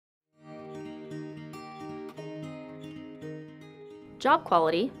Job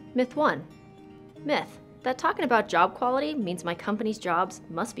quality, myth 1. Myth, that talking about job quality means my company's jobs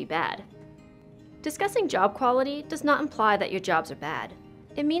must be bad. Discussing job quality does not imply that your jobs are bad.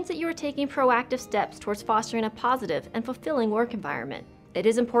 It means that you are taking proactive steps towards fostering a positive and fulfilling work environment. It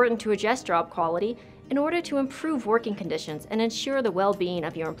is important to address job quality in order to improve working conditions and ensure the well-being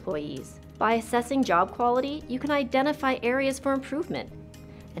of your employees. By assessing job quality, you can identify areas for improvement,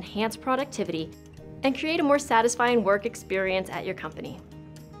 enhance productivity, and create a more satisfying work experience at your company.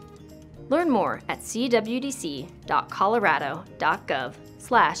 Learn more at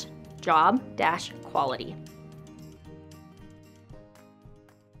cwdc.colorado.gov/job-quality.